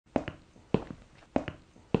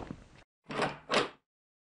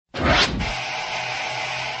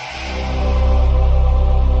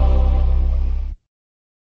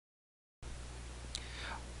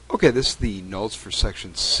Okay, this is the notes for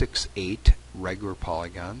section 6.8, regular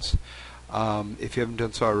polygons. If you haven't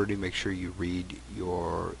done so already, make sure you read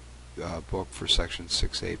your book for section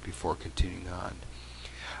 6.8 before continuing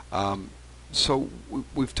on. So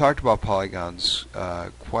we've talked about polygons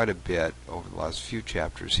quite a bit over the last few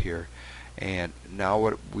chapters here, and now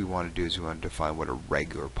what we want to do is we want to define what a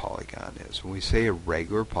regular polygon is. When we say a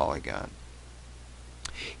regular polygon,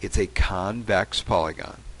 it's a convex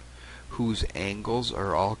polygon whose angles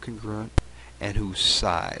are all congruent and whose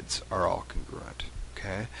sides are all congruent.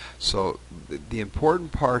 Okay, so the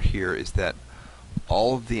important part here is that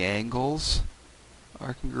all of the angles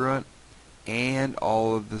are congruent and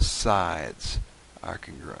all of the sides are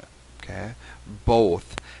congruent. Okay,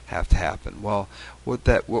 both have to happen. Well,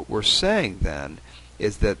 what we're saying then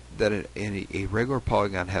is that a regular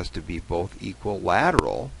polygon has to be both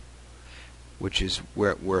equilateral, which is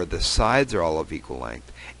where the sides are all of equal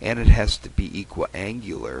length, and it has to be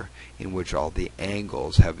equiangular, in which all the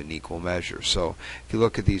angles have an equal measure. So if you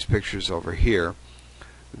look at these pictures over here,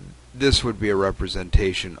 this would be a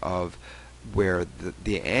representation of where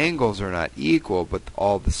the angles are not equal, but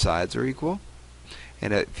all the sides are equal.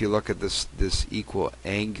 And if you look at this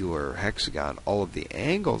equiangular hexagon, all of the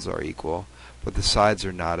angles are equal, but the sides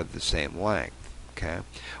are not of the same length. Okay.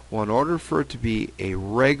 Well, in order for it to be a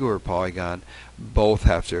regular polygon, both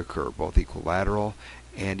have to occur, both equilateral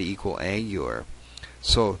and equiangular.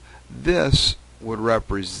 So this would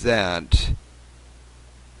represent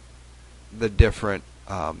the different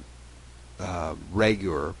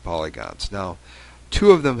regular polygons. Now,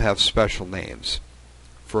 two of them have special names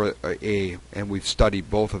for and we've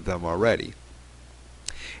studied both of them already.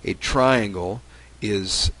 A triangle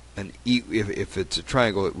is if it's a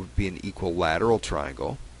triangle, it would be an equilateral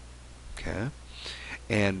triangle. Okay,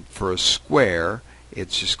 and for a square,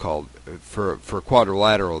 it's just called, for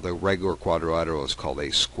quadrilateral, the regular quadrilateral is called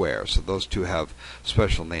a square. So those two have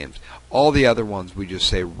special names. All the other ones we just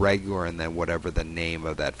say regular and then whatever the name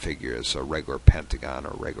of that figure is, so regular pentagon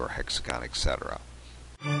or regular hexagon, etc.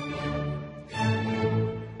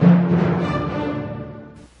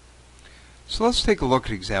 So let's take a look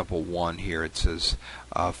at example 1 here. It says,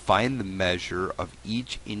 find the measure of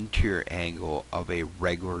each interior angle of a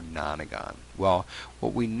regular nonagon. Well,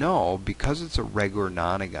 what we know, because it's a regular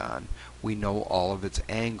nonagon, we know all of its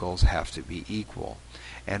angles have to be equal.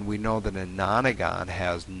 And we know that a nonagon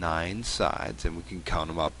has 9 sides, and we can count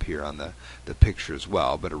them up here on the picture as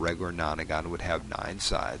well, but a regular nonagon would have 9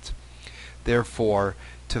 sides. Therefore,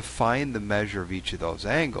 to find the measure of each of those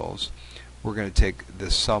angles, we're going to take the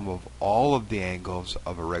sum of all of the angles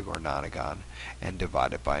of a regular nonagon and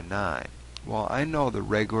divide it by 9. Well, I know the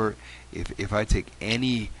regular, if I take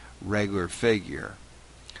any regular figure,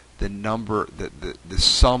 the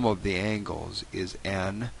sum of the angles is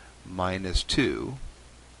n minus 2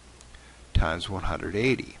 times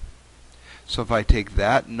 180. So if I take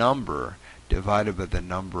that number divided by the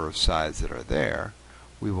number of sides that are there,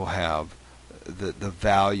 we will have the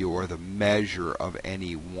value or the measure of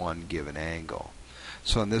any one given angle.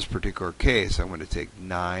 So in this particular case, I'm going to take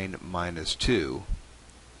 9 minus 2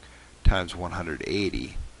 times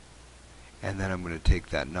 180, and then I'm going to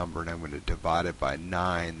take that number and I'm going to divide it by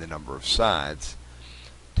 9, the number of sides,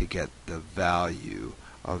 to get the value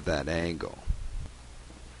of that angle.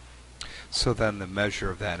 So then the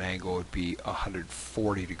measure of that angle would be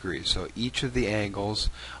 140 degrees. So each of the angles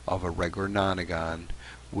of a regular nonagon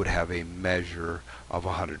would have a measure of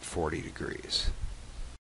 140 degrees.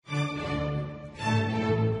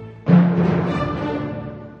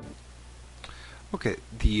 Okay,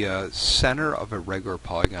 the center of a regular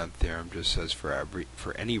polygon theorem just says for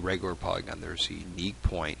any regular polygon there's a unique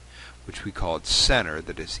point, which we call its center,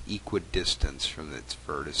 that is equidistant from its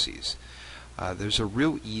vertices. There's a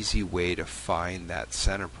real easy way to find that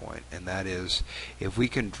center point, and that is if we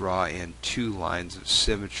can draw in 2 lines of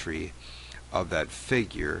symmetry of that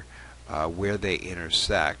figure where they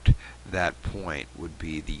intersect, that point would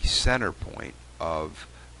be the center point of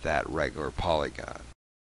that regular polygon.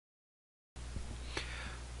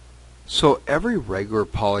 So every regular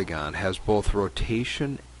polygon has both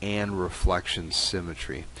rotation and reflection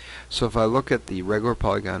symmetry. So if I look at the regular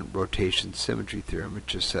polygon rotation symmetry theorem, it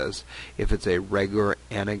just says if it's a regular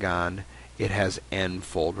anagon, it has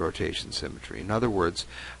n-fold rotation symmetry. In other words,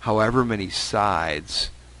 however many sides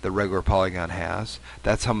the regular polygon has,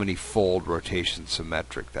 that's how many fold rotation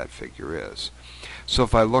symmetric that figure is. So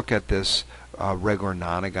if I look at this regular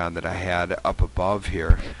nonagon that I had up above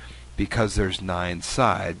here, because there's 9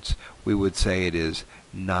 sides, we would say it is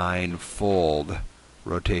 9-fold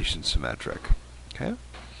rotation symmetric. Okay?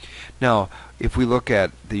 Now, if we look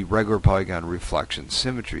at the regular polygon reflection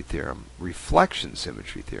symmetry theorem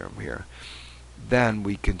here, then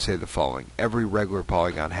we can say the following. Every regular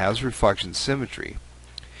polygon has reflection symmetry,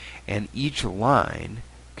 and each line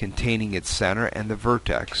containing its center and the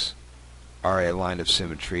vertex are a line of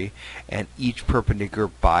symmetry, and each perpendicular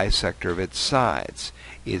bisector of its sides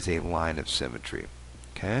is a line of symmetry.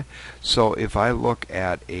 Okay, so if I look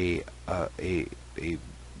at this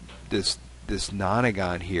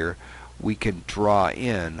nonagon here, we can draw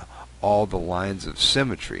in all the lines of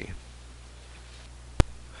symmetry,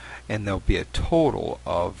 and there'll be a total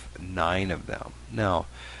of 9 of them. Now,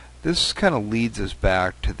 this kind of leads us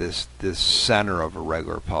back to this center of a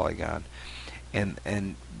regular polygon, and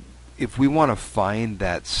if we want to find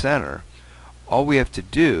that center, all we have to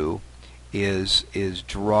do is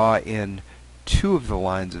draw in 2 of the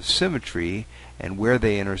lines of symmetry, and where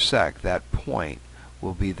they intersect, that point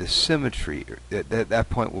will be the symmetry. That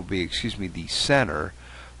point will be, the center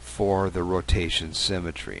for the rotation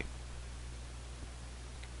symmetry.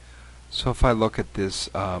 So if I look at this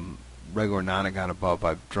regular nonagon above,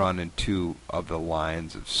 I've drawn in 2 of the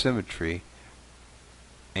lines of symmetry,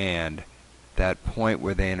 and that point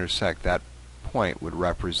where they intersect, that point would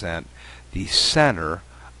represent the center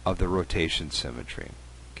of the rotation symmetry.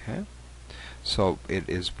 Okay, so it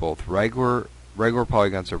is both regular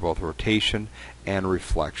polygons are both rotation and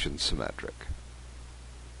reflection symmetric.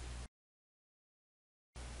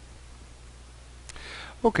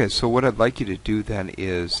 Okay, so what I'd like you to do then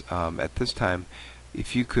is, at this time,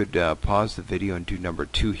 if you could pause the video and do number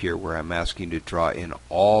 2 here, where I'm asking you to draw in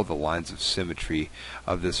all the lines of symmetry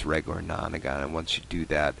of this regular nonagon. And once you do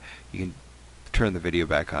that, you can turn the video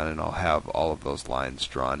back on, and I'll have all of those lines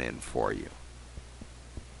drawn in for you.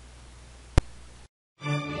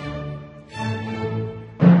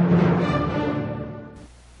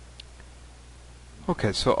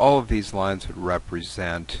 Okay, so all of these lines would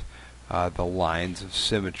represent the lines of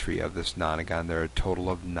symmetry of this nonagon. There are a total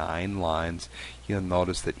of 9 lines. You'll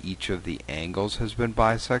notice that each of the angles has been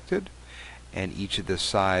bisected, and each of the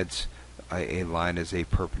sides, a line is a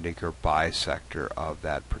perpendicular bisector of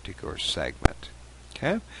that particular segment.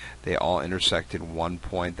 Okay, they all intersect in one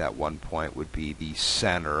point. That one point would be the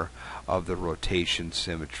center of the rotation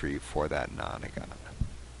symmetry for that nonagon.